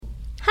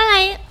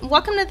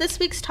Welcome to this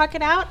week's Talk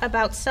It Out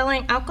about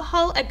selling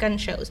alcohol at gun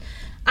shows.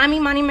 I'm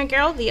Imani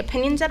McGarrell, the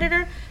opinions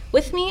editor.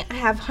 With me, I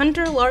have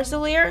Hunter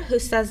Larzalier, who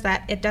says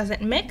that it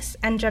doesn't mix,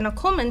 and Jenna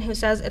Coleman, who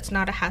says it's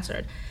not a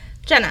hazard.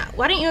 Jenna,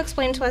 why don't you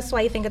explain to us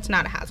why you think it's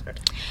not a hazard?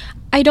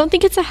 I don't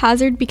think it's a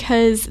hazard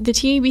because the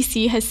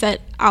TABC has set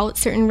out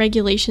certain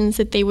regulations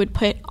that they would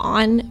put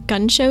on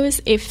gun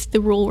shows if the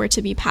rule were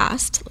to be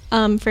passed.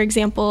 For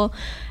example,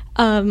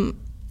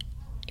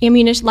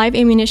 live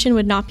ammunition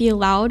would not be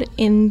allowed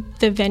in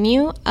the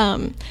venue.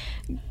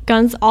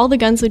 All the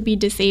guns would be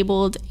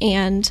disabled,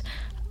 and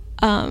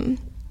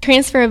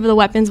transfer of the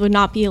weapons would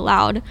not be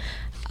allowed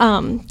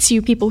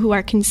to people who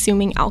are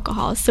consuming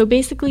alcohol. So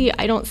basically,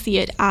 I don't see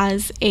it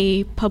as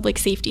a public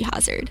safety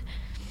hazard.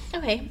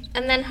 Okay,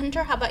 and then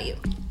Hunter, how about you?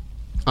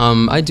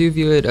 I do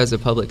view it as a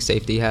public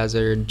safety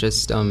hazard,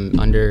 just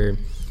under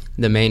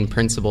the main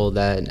principle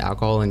that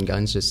alcohol and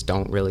guns just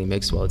don't really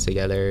mix well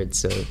together.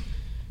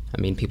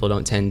 People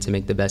don't tend to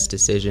make the best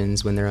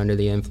decisions when they're under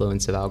the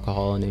influence of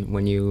alcohol, and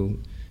when you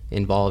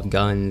involve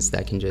guns,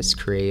 that can just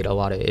create a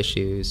lot of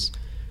issues.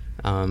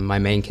 My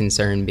main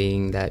concern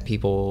being that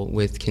people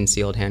with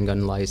concealed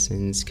handgun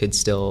license could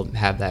still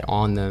have that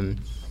on them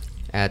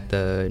at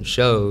the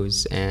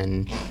shows,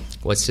 and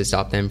what's to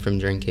stop them from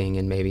drinking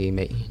and maybe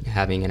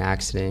having an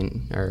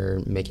accident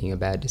or making a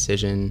bad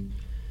decision.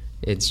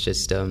 It's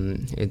just,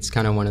 it's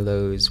kind of one of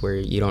those where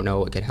you don't know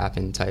what could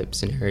happen type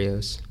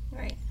scenarios.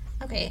 Right.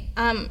 Okay.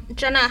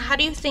 Jenna, how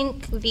do you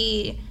think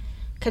the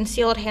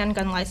concealed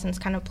handgun license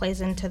kind of plays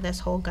into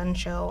this whole gun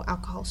show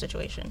alcohol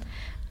situation?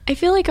 I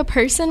feel like a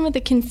person with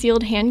a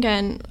concealed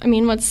handgun,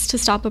 what's to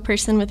stop a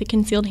person with a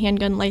concealed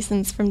handgun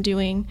license from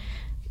drinking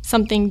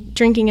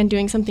and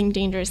doing something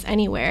dangerous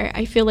anywhere?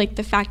 I feel like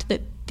the fact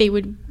that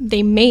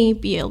they may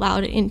be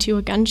allowed into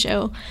a gun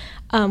show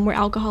where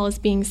alcohol is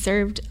being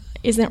served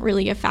isn't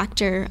really a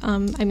factor.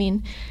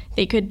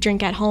 They could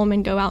drink at home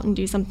and go out and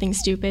do something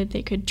stupid.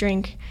 They could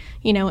drink,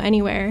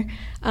 anywhere.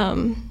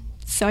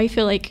 So I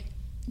feel like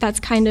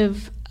that's kind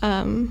of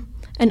an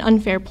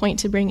unfair point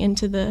to bring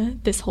into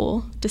this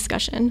whole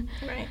discussion.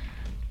 Right.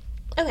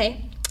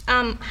 Okay.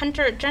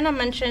 Hunter, Jenna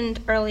mentioned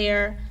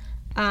earlier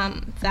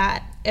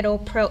that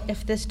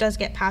if this does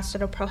get passed,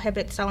 it'll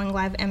prohibit selling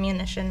live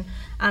ammunition.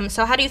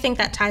 So how do you think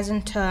that ties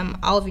into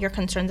all of your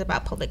concerns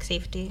about public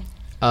safety?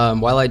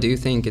 While I do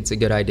think it's a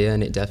good idea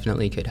and it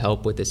definitely could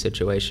help with the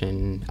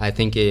situation, I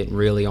think it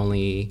really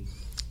only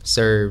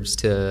serves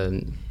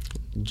to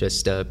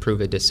just prove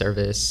a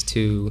disservice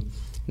to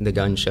the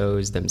gun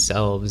shows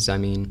themselves.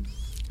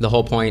 The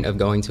whole point of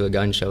going to a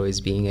gun show is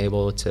being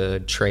able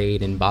to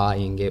trade and buy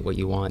and get what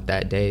you want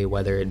that day,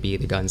 whether it be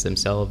the guns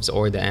themselves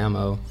or the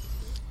ammo.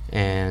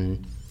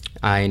 And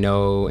I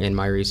know in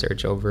my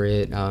research over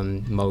it,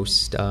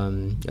 most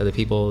of the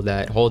people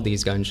that hold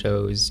these gun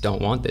shows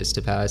don't want this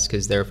to pass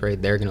because they're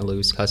afraid they're going to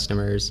lose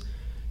customers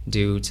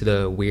due to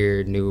the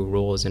weird new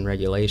rules and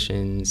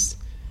regulations.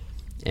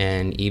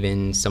 And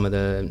even some of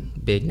the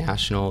big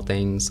national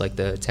things like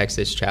the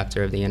Texas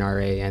chapter of the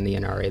NRA and the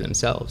NRA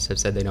themselves have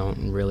said they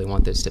don't really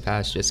want this to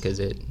pass just because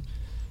it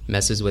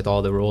messes with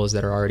all the rules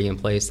that are already in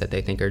place that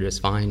they think are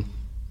just fine.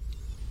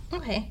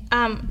 Okay.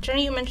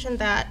 Jenny, you mentioned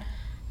that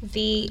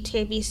the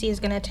TABC is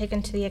going to take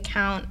into the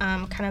account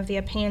kind of the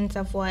opinions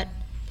of what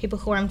people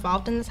who are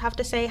involved in this have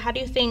to say. How do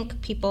you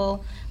think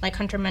people, like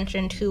Hunter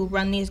mentioned, who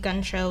run these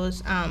gun shows,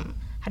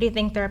 how do you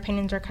think their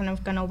opinions are kind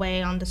of going to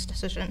weigh on this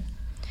decision?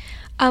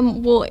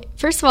 Well,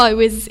 first of all, it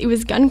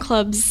was gun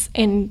clubs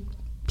and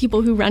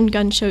people who run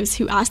gun shows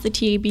who asked the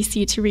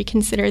TABC to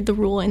reconsider the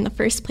rule in the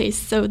first place.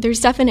 So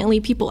there's definitely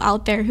people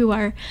out there who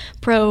are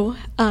pro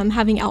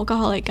having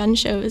alcohol at gun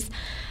shows.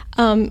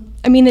 The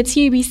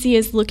TABC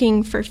is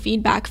looking for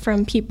feedback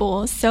from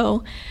people.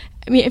 So,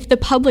 if the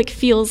public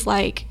feels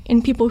like,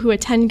 and people who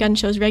attend gun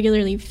shows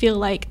regularly feel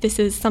like this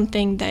is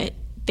something that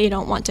they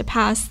don't want to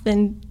pass,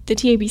 then the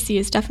TABC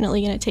is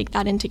definitely going to take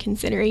that into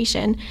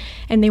consideration,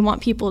 and they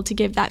want people to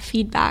give that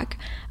feedback.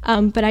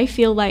 But I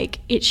feel like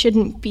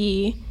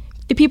the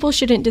people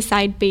shouldn't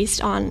decide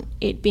based on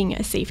it being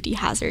a safety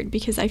hazard,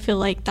 because I feel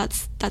like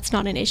that's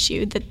not an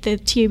issue, that the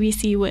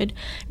TABC would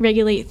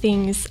regulate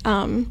things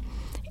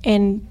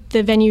and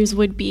the venues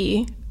would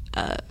be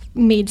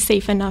made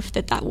safe enough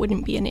that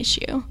wouldn't be an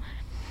issue.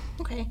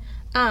 Okay.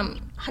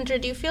 Hunter,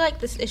 do you feel like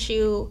this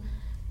issue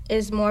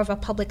is more of a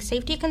public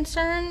safety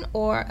concern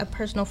or a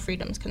personal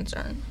freedoms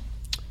concern?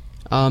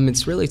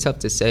 It's really tough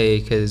to say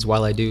because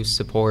while I do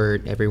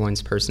support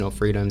everyone's personal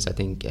freedoms, I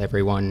think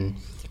everyone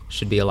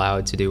should be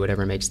allowed to do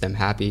whatever makes them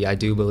happy. I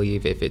do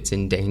believe if it's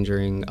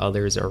endangering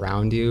others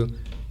around you,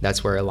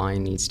 that's where a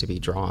line needs to be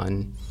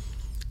drawn.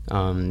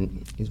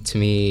 To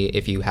me,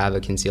 if you have a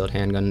concealed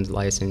handgun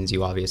license, you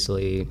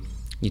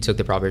took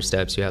the proper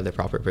steps, you have the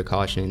proper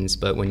precautions,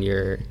 but when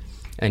you're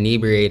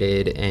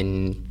inebriated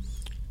and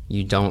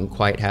you don't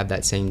quite have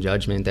that same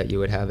judgment that you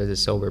would have as a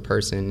sober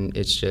person,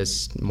 it's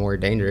just more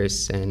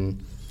dangerous.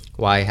 And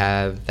why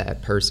have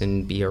that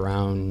person be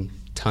around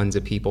tons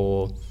of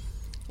people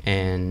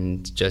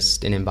and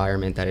just an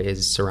environment that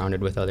is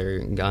surrounded with other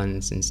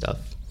guns and stuff?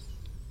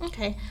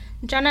 Okay.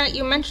 Jenna,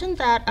 you mentioned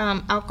that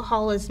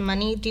alcohol is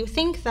money. Do you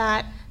think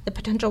that the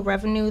potential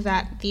revenue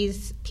that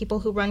these people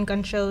who run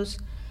gun shows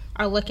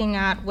are looking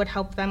at would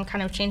help them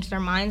kind of change their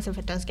minds if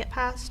it does get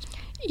passed?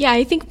 Yeah,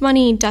 I think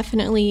money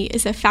definitely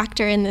is a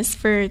factor in this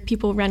for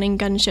people running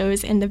gun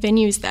shows and the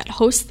venues that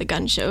host the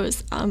gun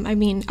shows. I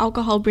mean,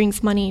 alcohol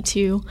brings money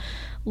to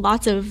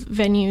lots of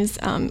venues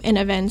and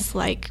events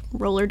like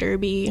roller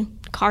derby,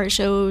 car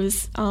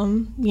shows,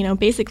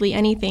 basically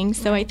anything.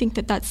 So I think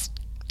that that's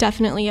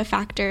definitely a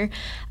factor.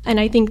 And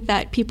I think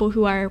that people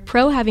who are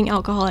pro having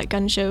alcohol at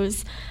gun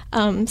shows,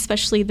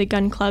 especially the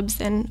gun clubs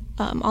and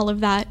all of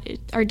that,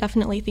 are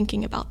definitely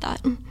thinking about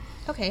that.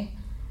 Okay.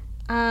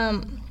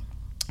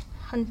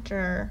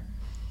 Hunter,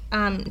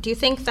 do you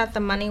think that the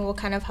money will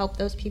kind of help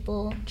those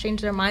people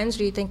change their minds, or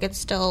do you think it's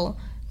still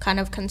kind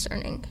of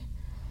concerning?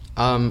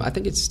 I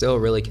think it's still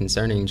really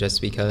concerning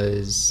just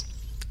because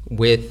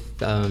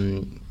with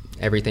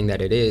everything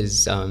that it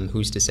is,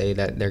 who's to say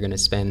that they're going to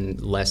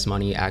spend less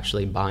money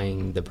actually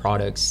buying the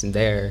products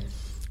there,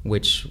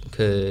 which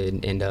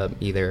could end up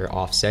either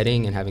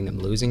offsetting and having them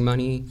losing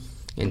money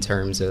in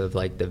terms of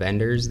like the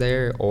vendors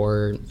there,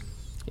 or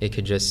it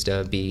could just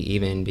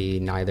be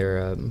neither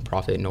a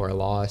profit nor a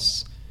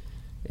loss.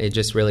 It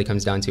just really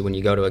comes down to when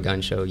you go to a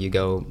gun show, you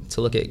go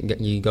to look at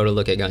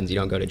guns. You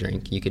don't go to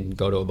drink. You could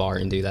go to a bar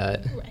and do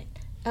that. Right.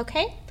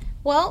 Okay.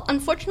 Well,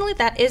 unfortunately,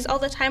 that is all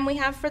the time we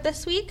have for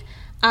this week.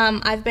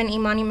 I've been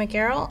Imani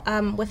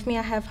McGarrell. With me,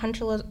 I have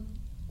Hunter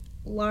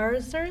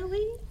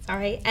Larzerly,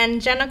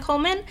 and Jenna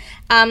Coleman.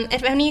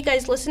 If any of you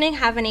guys listening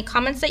have any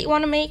comments that you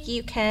want to make,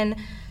 you can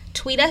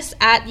tweet us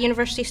at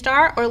University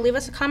Star or leave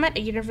us a comment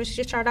at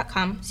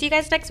universitystar.com. See you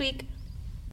guys next week.